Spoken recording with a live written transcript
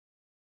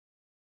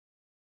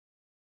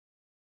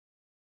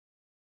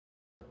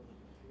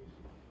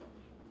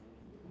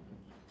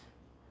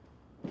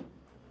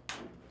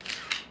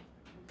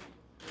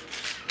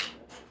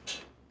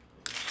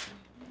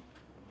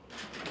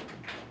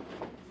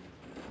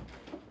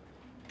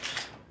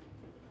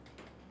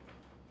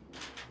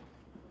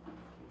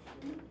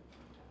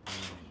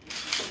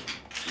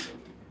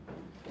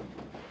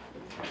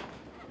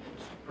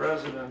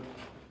President,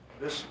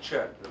 this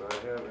check that I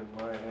have in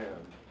my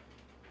hand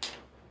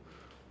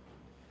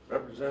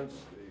represents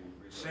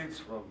the receipts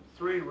from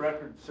 3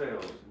 record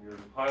sales in your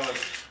pilot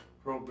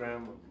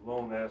program of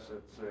loan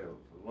asset sales.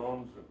 The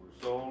loans that were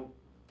sold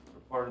are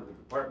part of the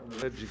Department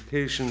of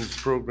Education's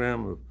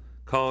program of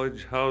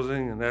college,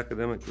 housing, and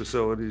academic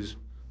facilities,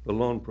 the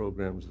loan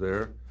programs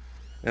there,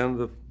 and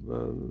the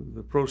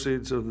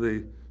proceeds of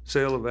the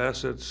sale of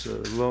assets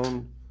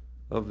loan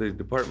of the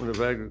Department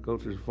of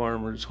Agriculture's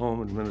Farmers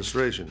Home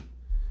Administration.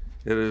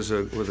 It is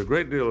with a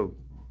great deal of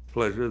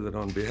pleasure that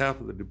on behalf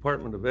of the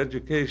Department of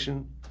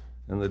Education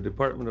and the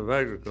Department of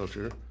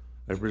Agriculture,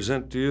 I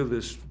present to you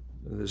this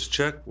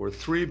check for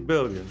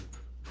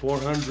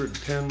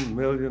 $3,410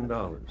 million.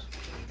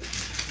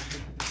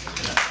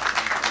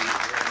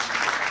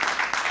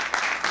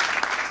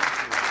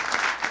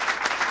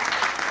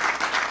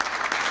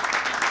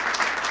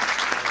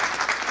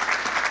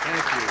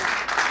 Thank you.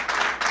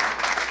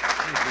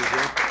 Thank you,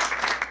 Dick.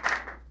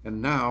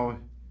 And now,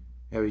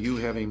 you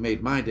having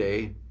made my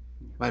day,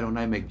 why don't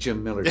I make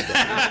Jim Miller's day?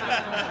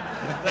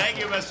 Thank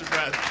you, Mr.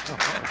 President.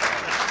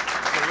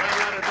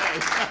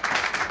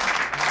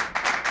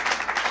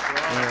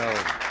 Well,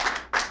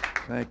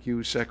 thank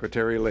you,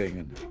 Secretary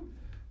Reagan.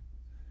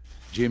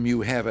 Jim, you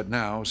have it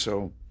now,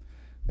 so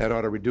that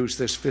ought to reduce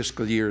this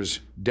fiscal year's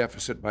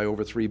deficit by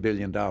over $3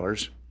 billion.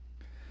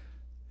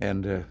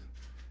 And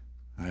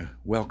I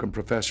welcome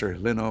Professor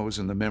Linnos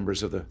and the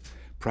members of the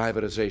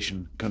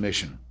Privatization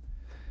Commission.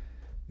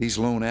 These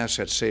loan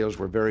asset sales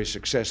were very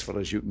successful,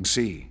 as you can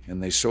see,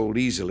 and they sold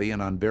easily and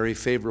on very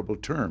favorable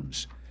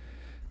terms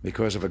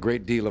because of a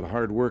great deal of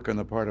hard work on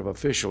the part of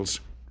officials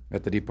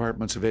at the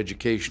Departments of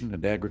Education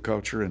and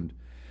Agriculture and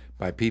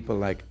by people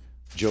like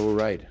Joe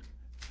Wright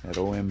at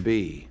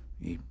OMB.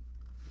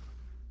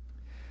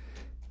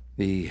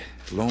 The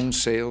loan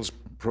sales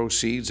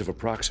proceeds of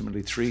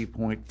approximately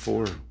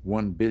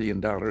 $3.41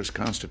 billion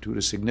constitute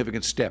a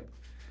significant step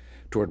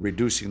toward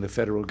reducing the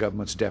federal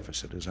government's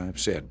deficit, as I've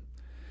said.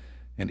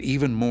 And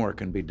even more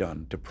can be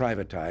done to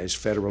privatize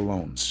federal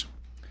loans.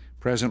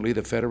 Presently,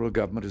 the federal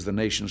government is the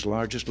nation's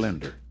largest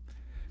lender,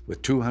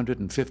 with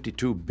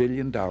 $252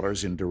 billion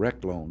in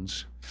direct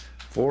loans,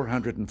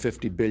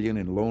 $450 billion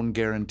in loan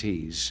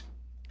guarantees,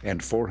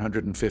 and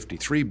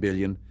 $453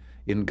 billion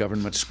in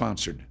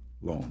government-sponsored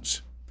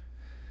loans.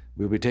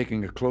 We'll be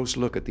taking a close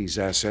look at these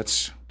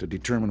assets to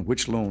determine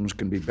which loans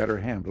can be better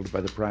handled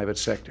by the private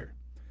sector.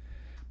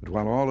 But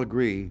while all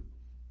agree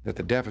that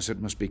the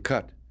deficit must be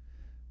cut,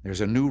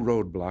 there's a new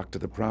roadblock to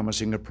the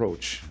promising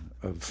approach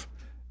of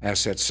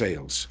asset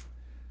sales.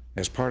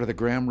 As part of the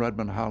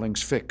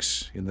Graham-Rudman-Hollings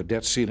fix in the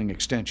debt ceiling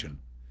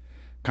extension,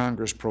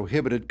 Congress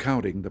prohibited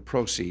counting the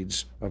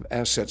proceeds of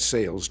asset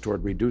sales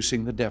toward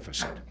reducing the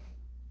deficit.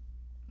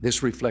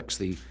 This reflects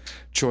the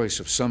choice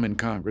of some in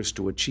Congress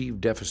to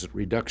achieve deficit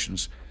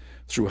reductions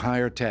through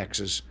higher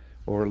taxes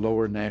or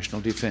lower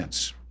national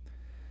defense.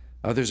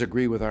 Others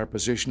agree with our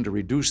position to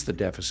reduce the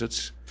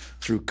deficits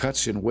through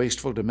cuts in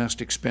wasteful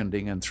domestic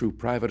spending and through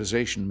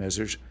privatization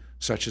measures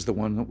such as the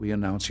one that we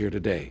announce here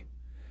today.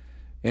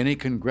 Any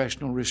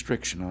congressional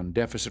restriction on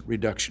deficit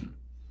reduction,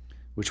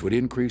 which would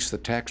increase the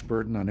tax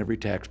burden on every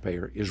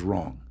taxpayer, is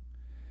wrong.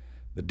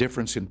 The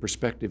difference in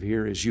perspective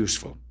here is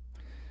useful.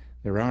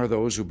 There are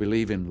those who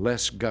believe in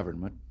less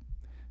government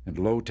and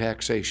low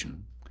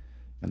taxation,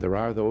 and there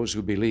are those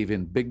who believe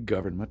in big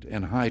government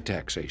and high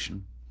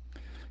taxation.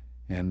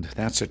 And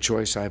that's a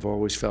choice I've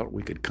always felt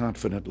we could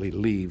confidently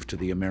leave to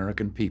the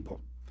American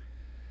people.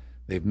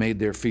 They've made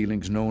their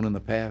feelings known in the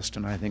past,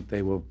 and I think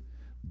they will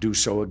do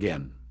so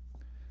again.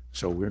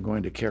 So we're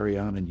going to carry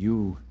on, and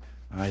you,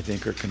 I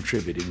think, are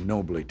contributing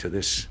nobly to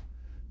this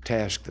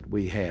task that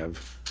we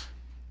have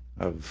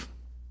of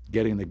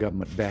getting the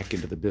government back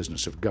into the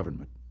business of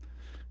government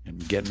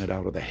and getting it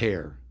out of the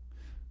hair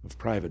of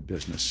private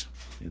business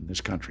in this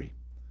country.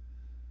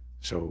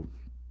 So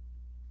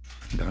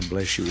God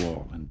bless you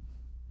all, and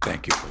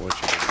thank you for what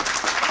you do.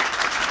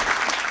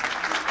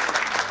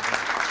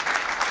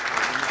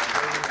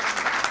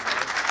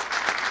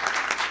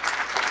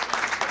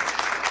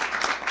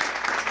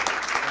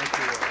 Thank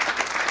you.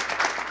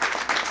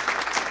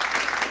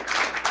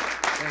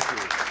 Thank you.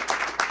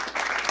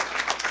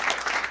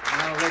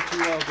 Now I'll let you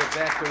all get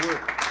back to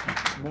work.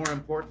 It's more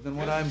important than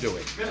what I'm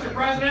doing. Mr.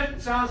 President,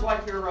 it sounds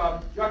like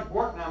your Judge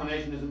Bork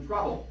nomination is in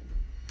trouble.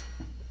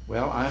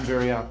 Well, I'm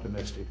very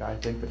optimistic. I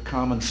think that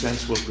common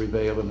sense will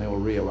prevail and they will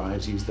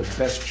realize he's the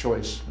best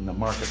choice in the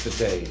market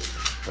today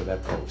for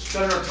that post.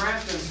 Senator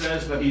Cranston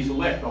says that he's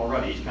licked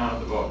already. He's counted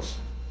the votes.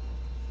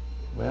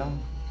 Well,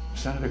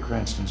 Senator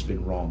Cranston's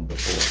been wrong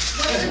before.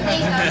 What do you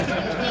think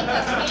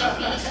of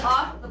Casey's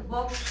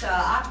off-the-books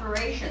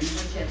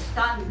operations which have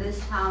stunned this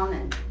town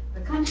and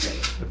the country?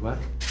 But what?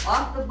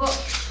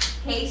 Off-the-books,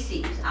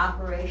 Casey's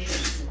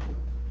operations.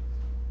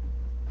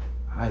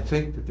 I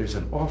think that there's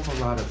an awful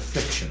lot of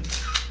fiction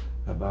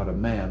about a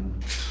man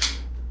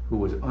who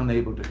was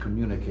unable to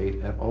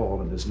communicate at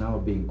all and is now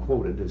being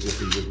quoted as if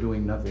he was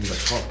doing nothing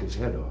but talk his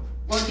head off.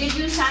 Well, did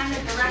you sign the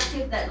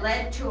directive that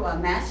led to a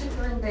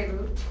massacre in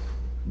Beirut?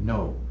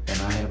 No, and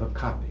I have a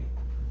copy.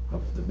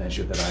 of the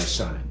measure that I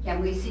signed.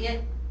 Can we see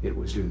it? It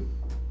was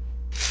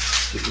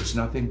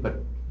nothing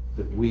but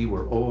that we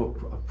were all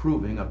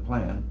approving a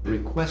plan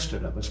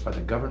requested of us by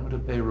the government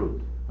of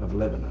Beirut, of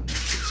Lebanon, I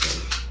should say,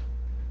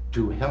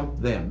 to help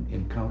them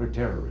in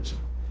counterterrorism.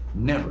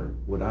 Never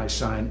would I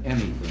sign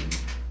anything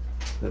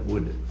that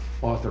would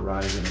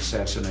authorize an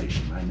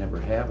assassination. I never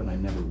have, and I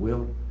never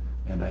will,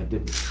 and I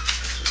didn't.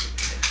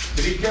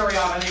 Did he carry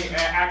out any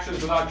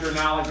actions without your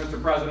knowledge,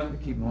 Mr.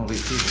 President? Keep all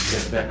these people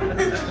get back.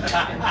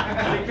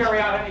 Did he carry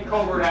out any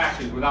covert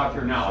actions without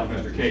your knowledge,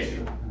 Mr. Casey?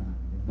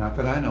 Not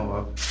that I know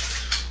of.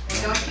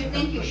 Well, don't you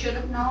think you should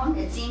have known?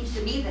 It seems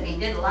to me that he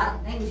did a lot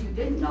of things you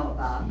didn't know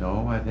about.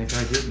 No, I think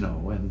I did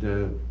know, and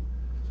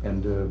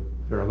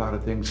there are a lot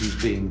of things he's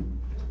being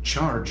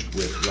charged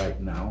with right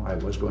now. I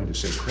was going to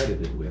say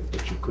credited with,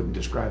 but you couldn't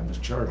describe him as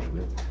charged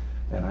with,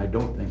 and I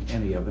don't think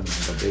any of them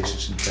have a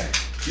basis in fact.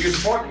 Do you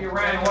support the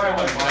Iranian oil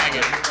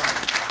embargo?